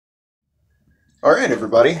Alright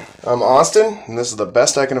everybody, I'm Austin, and this is the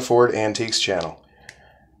Best I Can Afford Antiques channel.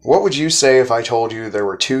 What would you say if I told you there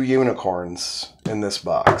were 2 unicorns in this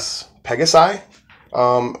box? Pegasi?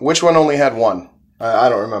 Which one only had one? I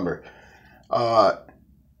don't remember.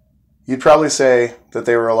 You'd probably say that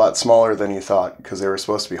they were a lot smaller than you thought, because they were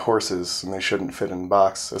supposed to be horses, and they shouldn't fit in a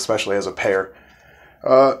box, especially as a pair.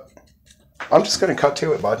 I'm just going to cut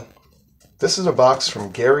to it, bud. This is a box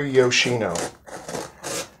from Gary Yoshino.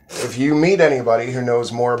 If you meet anybody who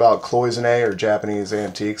knows more about cloisonne or Japanese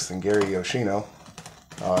antiques than Gary Yoshino,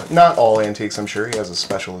 not all antiques, I'm sure, he has a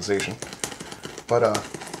specialization, but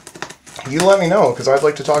you let me know, because I'd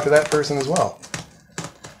like to talk to that person as well.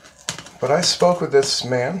 But I spoke with this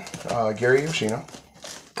man, Gary Yoshino.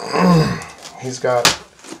 He's got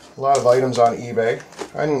a lot of items on eBay.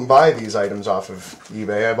 I didn't buy these items off of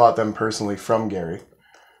eBay. I bought them personally from Gary,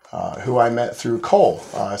 who I met through Cole,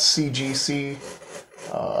 CGC.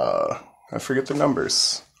 I forget the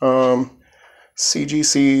numbers. CGC,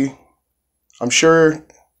 I'm sure,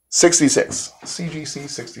 66. CGC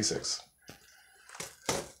 66.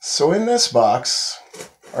 So in this box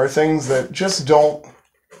are things that just don't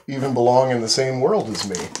even belong in the same world as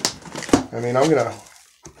me. I mean, I'm gonna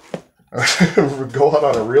go out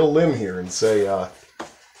on a real limb here and say,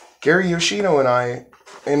 Gary Yoshino and I,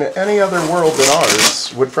 in any other world than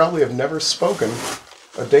ours, would probably have never spoken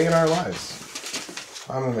a day in our lives.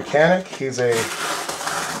 I'm a mechanic. He's a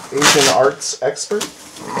Asian arts expert.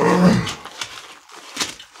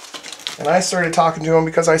 And I started talking to him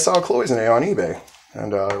because I saw cloisonne on eBay.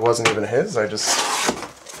 And it wasn't even his. I just,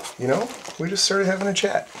 we just started having a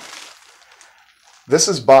chat. This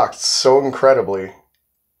is boxed so incredibly.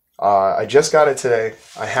 I just got it today.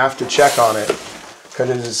 I have to check on it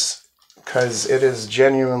because it is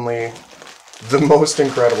genuinely the most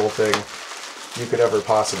incredible thing you could ever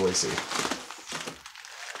possibly see.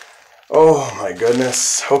 Oh my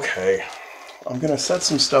goodness. Okay. I'm going to set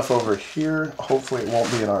some stuff over here. Hopefully it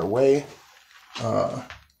won't be in our way.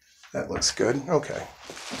 That looks good. Okay.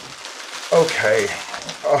 Okay.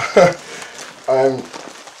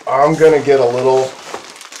 I'm going to get a little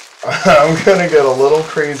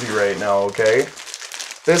crazy right now, okay?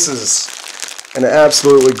 This is an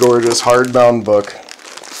absolutely gorgeous hardbound book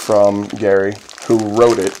from Gary, who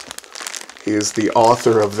wrote it. He is the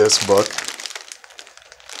author of this book.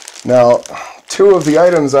 Now, 2 of the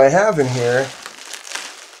items I have in here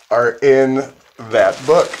are in that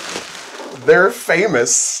book. They're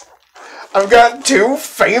famous. I've got 2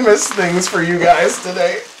 famous things for you guys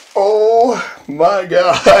today. Oh my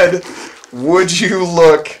God. Would you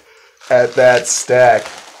look at that stack?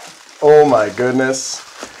 Oh my goodness.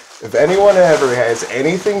 If anyone ever has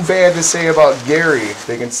anything bad to say about Gary,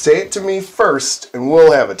 they can say it to me first and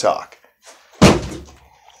we'll have a talk.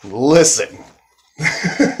 Listen.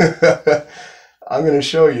 I'm going to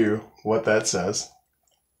show you what that says,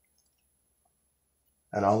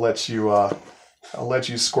 and I'll let you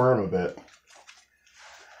squirm a bit.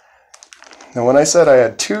 Now, when I said I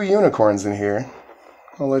had 2 unicorns in here,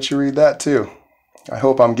 I'll let you read that too. I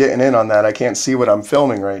hope I'm getting in on that. I can't see what I'm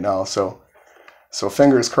filming right now, so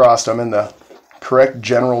fingers crossed I'm in the correct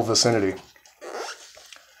general vicinity.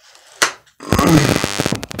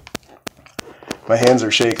 My hands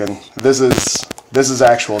are shaking. This is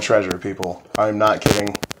actual treasure, people. I'm not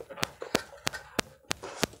kidding.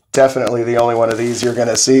 Definitely the only one of these you're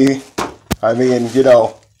gonna see. I mean,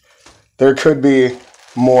 there could be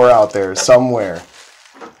more out there somewhere.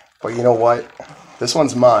 But you know what? This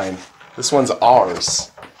one's mine. This one's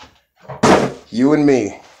ours. You and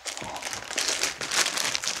me.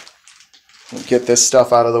 Get this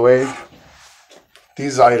stuff out of the way.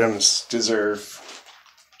 These items deserve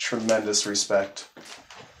tremendous respect.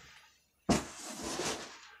 I'm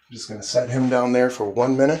just going to set him down there for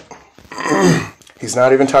 1 minute. He's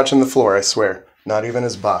not even touching the floor, I swear. Not even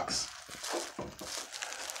his box.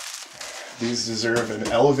 These deserve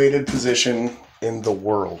an elevated position in the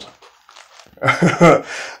world. Are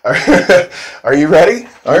you ready?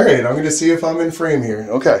 Alright, I'm going to see if I'm in frame here.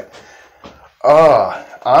 Okay.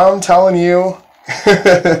 I'm telling you,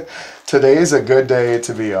 today's a good day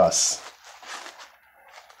to be us.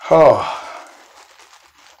 Oh,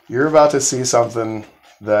 you're about to see something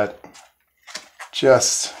that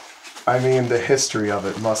just, the history of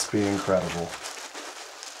it must be incredible.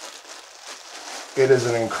 It is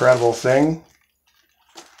an incredible thing.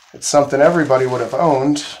 It's something everybody would have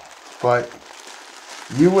owned, but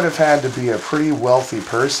you would have had to be a pretty wealthy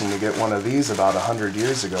person to get one of these about 100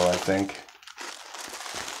 years ago, I think.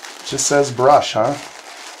 It just says brush, huh?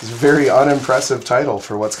 It's a very unimpressive title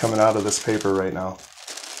for what's coming out of this paper right now.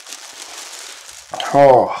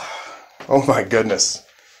 Oh my goodness.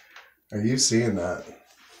 Are you seeing that?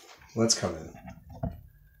 Let's come in.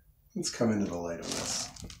 Let's come into the light of this.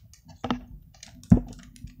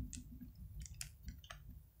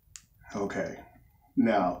 Okay.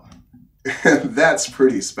 Now, that's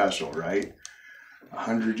pretty special, right?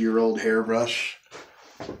 100-year-old hairbrush.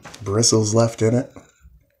 Bristles left in it.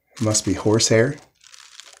 Must be horsehair.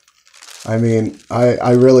 I mean,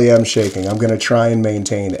 I really am shaking. I'm going to try and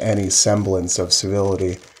maintain any semblance of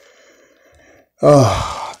civility.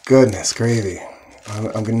 Oh, goodness gravy.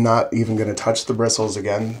 I'm not even going to touch the bristles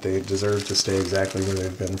again. They deserve to stay exactly where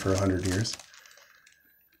they've been for 100 years.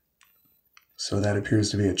 So that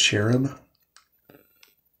appears to be a cherub.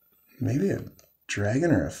 Maybe a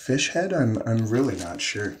dragon or a fish head? I'm really not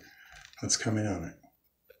sure what's coming on it.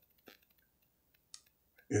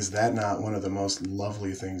 Is that not one of the most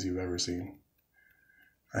lovely things you've ever seen?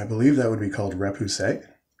 I believe that would be called repoussé.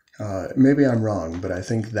 Maybe I'm wrong, but I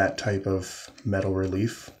think that type of metal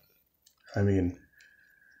relief, I mean,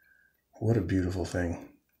 what a beautiful thing.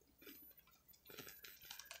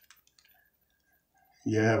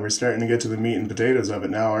 Yeah, we're starting to get to the meat and potatoes of it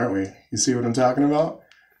now, aren't we? You see what I'm talking about?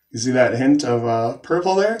 You see that hint of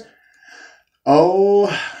purple there?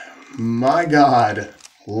 Oh my God.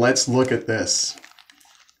 Let's look at this.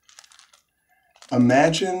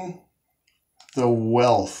 Imagine the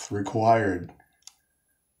wealth required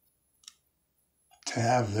to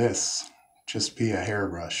have this just be a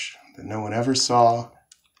hairbrush that no one ever saw,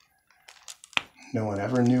 no one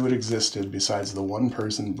ever knew it existed besides the one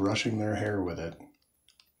person brushing their hair with it.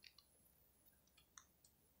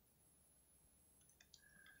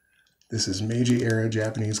 This is Meiji era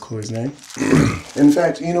Japanese cloisonne. In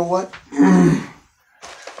fact, you know what?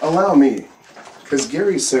 Allow me, because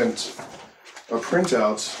Gary sent a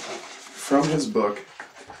printout from his book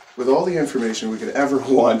with all the information we could ever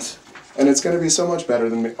want, and it's going to be so much better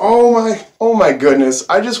than me. Oh my goodness.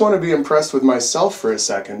 I just want to be impressed with myself for a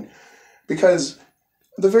second, because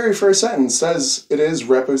the very first sentence says it is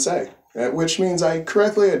repoussé, which means I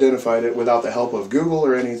correctly identified it without the help of Google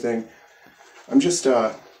or anything. I'm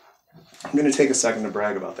going to take a second to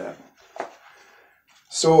brag about that.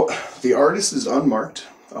 So the artist is unmarked.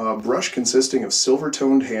 Brush consisting of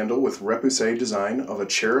silver-toned handle with repoussé design of a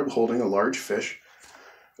cherub holding a large fish.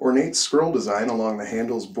 Ornate scroll design along the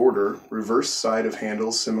handle's border. Reverse side of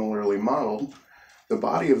handle similarly modeled. The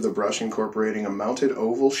body of the brush incorporating a mounted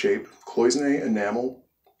oval shape cloisonne enamel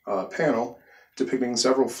panel depicting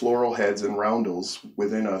several floral heads and roundels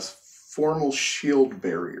within a formal shield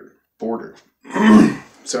border.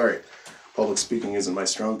 Sorry. Public speaking isn't my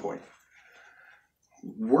strong point.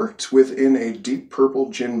 Worked within a deep purple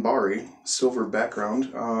Ginbari, silver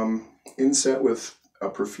background, inset with a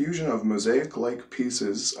profusion of mosaic-like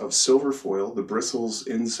pieces of silver foil, the bristles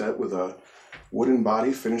inset with a wooden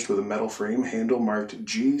body finished with a metal frame, handle marked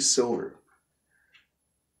G silver.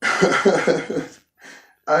 I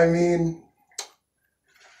mean,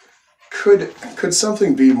 could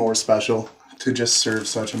something be more special to just serve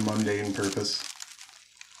such a mundane purpose?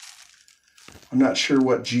 I'm not sure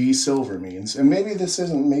what G silver means, and maybe this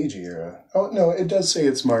isn't Meiji era. Oh, no, it does say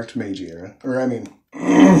it's marked Meiji era. Or, I mean,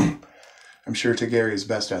 I'm sure to Gary's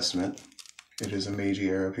best estimate, it is a Meiji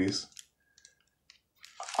era piece.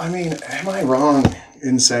 I mean, am I wrong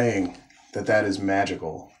in saying that that is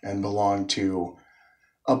magical and belonged to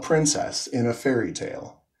a princess in a fairy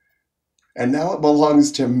tale? And now it belongs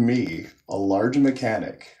to me, a large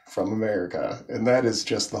mechanic from America, and that is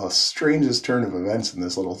just the strangest turn of events in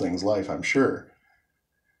this little thing's life, I'm sure.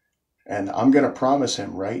 And I'm going to promise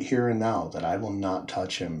him right here and now that I will not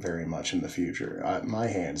touch him very much in the future. My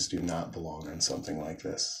hands do not belong on something like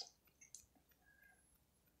this.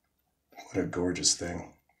 What a gorgeous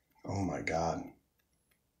thing. Oh my God.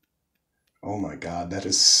 Oh my God, that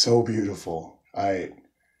is so beautiful. I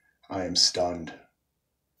am stunned.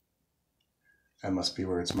 That must be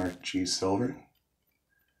where it's marked G silver.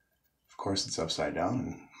 Of course it's upside down,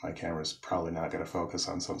 and my camera's probably not going to focus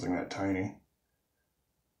on something that tiny.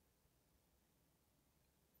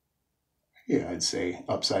 Yeah, I'd say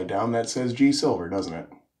upside down that says G silver, doesn't it?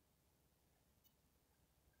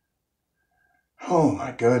 Oh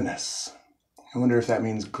my goodness. I wonder if that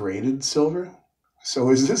means graded silver? So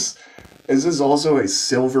is this also a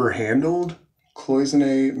silver-handled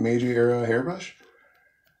cloisonne Meiji era hairbrush?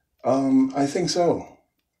 I think so.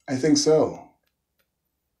 I think so.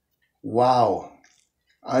 Wow.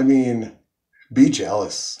 I mean, be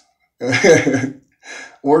jealous.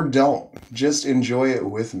 Or don't. Just enjoy it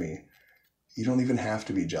with me. You don't even have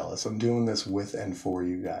to be jealous. I'm doing this with and for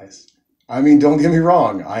you guys. I mean, don't get me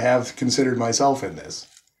wrong. I have considered myself in this.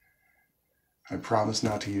 I promise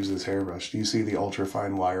not to use this hairbrush. Do you see the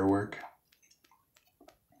ultra-fine wire work?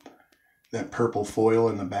 that purple foil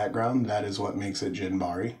in the background, that is what makes it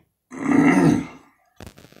Ginbari.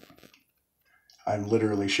 I'm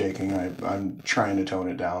literally shaking. I'm trying to tone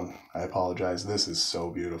it down. I apologize. This is so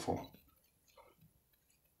beautiful.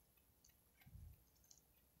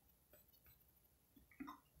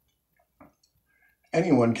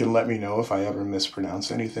 Anyone can let me know if I ever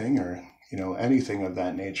mispronounce anything or, you know, anything of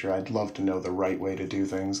that nature. I'd love to know the right way to do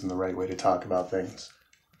things and the right way to talk about things.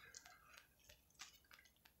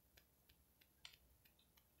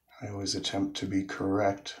 I always attempt to be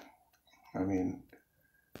correct. I mean,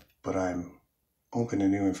 but I'm open to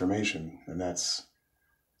new information, and that's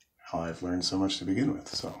how I've learned so much to begin with.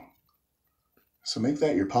 So make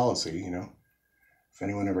that your policy, you know. If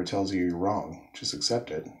anyone ever tells you you're wrong, just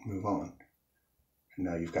accept it, move on. And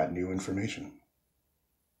now you've got new information.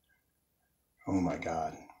 Oh my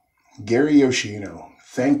God. Gary Yoshino,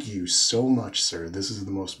 thank you so much, sir. This is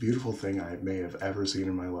the most beautiful thing I may have ever seen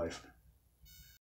in my life.